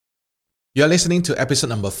You're listening to episode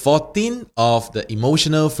number 14 of the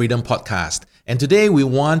Emotional Freedom Podcast. And today we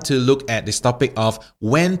want to look at this topic of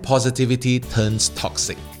when positivity turns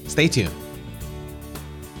toxic. Stay tuned.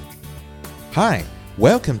 Hi,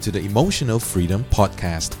 welcome to the Emotional Freedom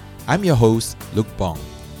Podcast. I'm your host, Luke Bong.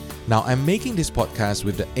 Now, I'm making this podcast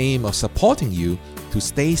with the aim of supporting you to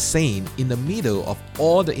stay sane in the middle of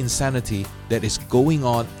all the insanity that is going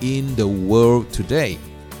on in the world today.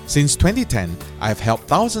 Since 2010, I've helped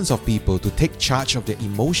thousands of people to take charge of their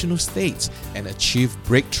emotional states and achieve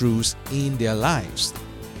breakthroughs in their lives.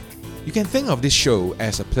 You can think of this show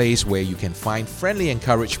as a place where you can find friendly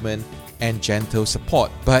encouragement and gentle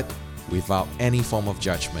support, but without any form of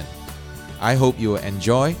judgment. I hope you will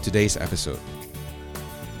enjoy today's episode.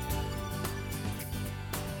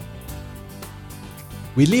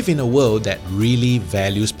 We live in a world that really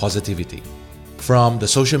values positivity. From the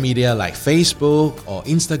social media like Facebook or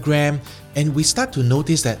Instagram, and we start to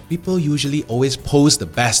notice that people usually always post the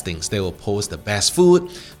best things. They will post the best food,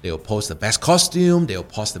 they will post the best costume, they will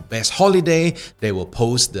post the best holiday, they will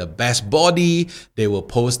post the best body, they will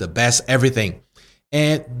post the best everything.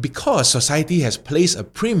 And because society has placed a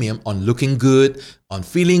premium on looking good, on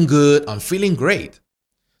feeling great.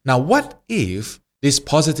 Now, what if this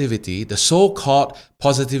positivity, the so-called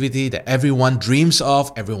positivity that everyone dreams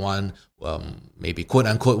of, everyone maybe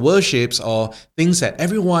quote-unquote worships, or things that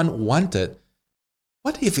everyone wanted,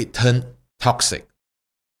 what if it turned toxic?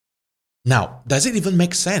 Now, does it even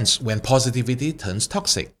make sense when positivity turns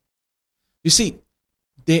toxic? You see,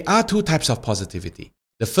 there are two types of positivity.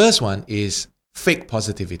 The first one is fake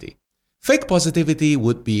positivity. Fake positivity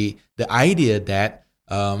would be the idea that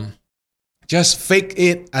just fake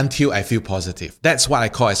it until I feel positive. That's what I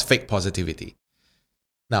call as fake positivity.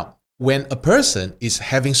 Now, when a person is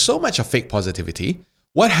having so much of fake positivity,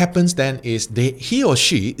 what happens then is he or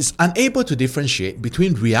she is unable to differentiate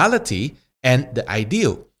between reality and the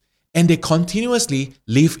ideal. And they continuously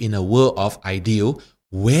live in a world of ideal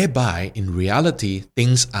whereby in reality,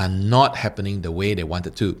 things are not happening the way they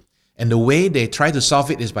wanted to. And the way they try to solve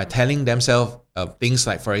it is by telling themselves things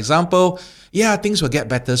like, for example, things will get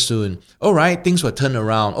better soon. All right, things will turn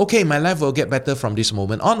around. Okay, my life will get better from this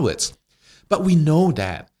moment onwards. But we know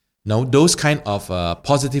that those kind of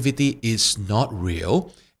positivity is not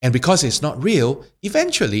real. And because it's not real,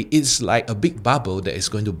 eventually it's like a big bubble that is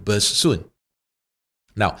going to burst soon.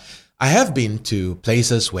 Now, I have been to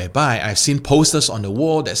places whereby I've seen posters on the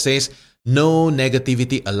wall that says, no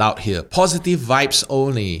negativity allowed here. Positive vibes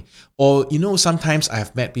only. Or, sometimes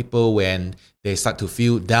I've met people when they start to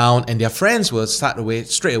feel down and their friends will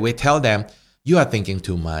straight away tell them, you are thinking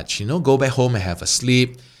too much. Go back home and have a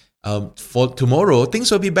sleep. For tomorrow,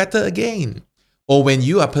 things will be better again. Or when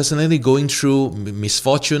you are personally going through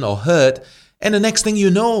misfortune or hurt, and the next thing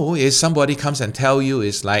you know is somebody comes and tell you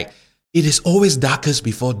is like, it is always darkest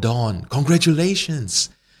before dawn.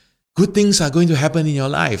 Congratulations. Good things are going to happen in your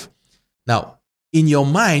life. Now, in your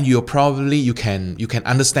mind, you can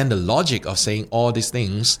understand the logic of saying all these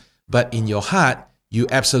things, but in your heart, you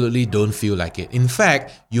absolutely don't feel like it. In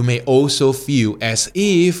fact, you may also feel as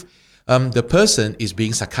if the person is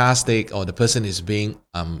being sarcastic or the person is being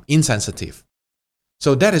insensitive.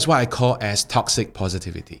 So that is what I call as toxic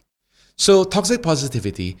positivity. So toxic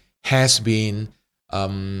positivity has been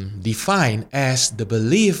defined as the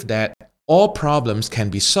belief that all problems can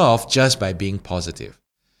be solved just by being positive.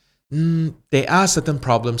 There are certain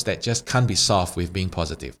problems that just can't be solved with being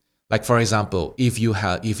positive. Like, for example, if you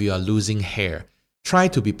are losing hair, try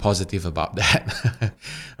to be positive about that.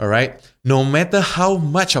 All right? No matter how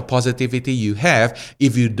much of positivity you have,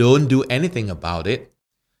 if you don't do anything about it,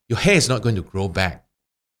 your hair is not going to grow back,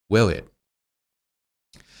 will it?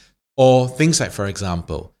 Or things like, for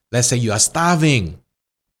example, let's say you are starving.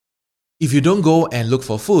 If you don't go and look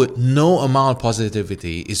for food, no amount of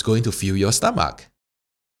positivity is going to fill your stomach.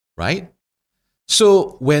 Right?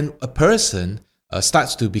 So when a person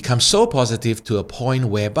starts to become so positive to a point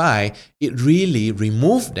whereby it really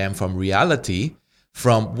removes them from reality,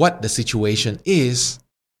 from what the situation is,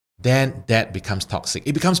 then that becomes toxic.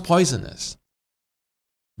 It becomes poisonous.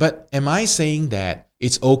 But am I saying that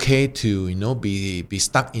it's okay to be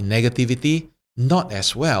stuck in negativity? Not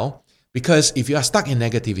as well. Because if you are stuck in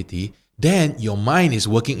negativity, then your mind is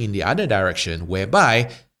working in the other direction,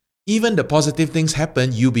 whereby even the positive things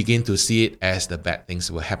happen, you begin to see it as the bad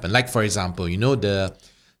things will happen. Like, for example,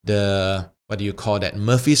 the what do you call that?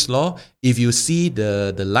 Murphy's Law. If you see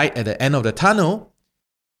the light at the end of the tunnel,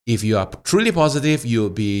 if you are truly positive,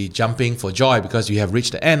 you'll be jumping for joy because you have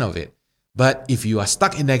reached the end of it. But if you are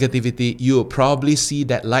stuck in negativity, you'll probably see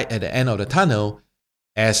that light at the end of the tunnel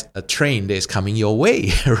as a train that is coming your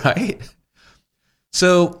way, right?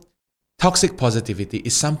 So toxic positivity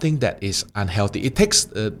is something that is unhealthy. It takes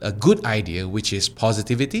a good idea, which is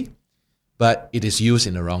positivity, but it is used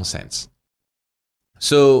in the wrong sense.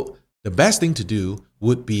 So the best thing to do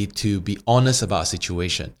would be to be honest about a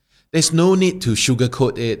situation. There's no need to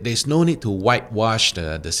sugarcoat it. There's no need to whitewash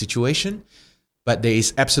the situation. But there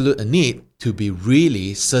is absolute a need to be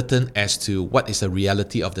really certain as to what is the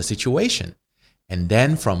reality of the situation. And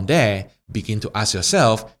then from there, begin to ask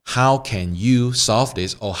yourself, how can you solve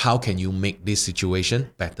this, or how can you make this situation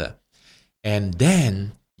better? And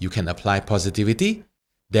then you can apply positivity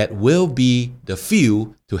that will be the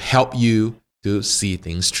fuel to help you to see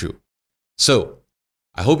things through. So,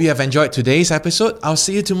 I hope you have enjoyed today's episode. I'll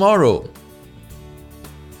see you tomorrow.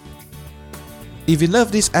 If you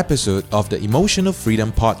love this episode of the Emotional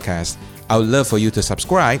Freedom Podcast, I would love for you to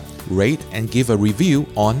subscribe, rate, and give a review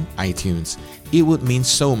on iTunes. It would mean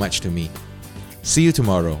so much to me. See you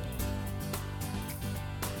tomorrow.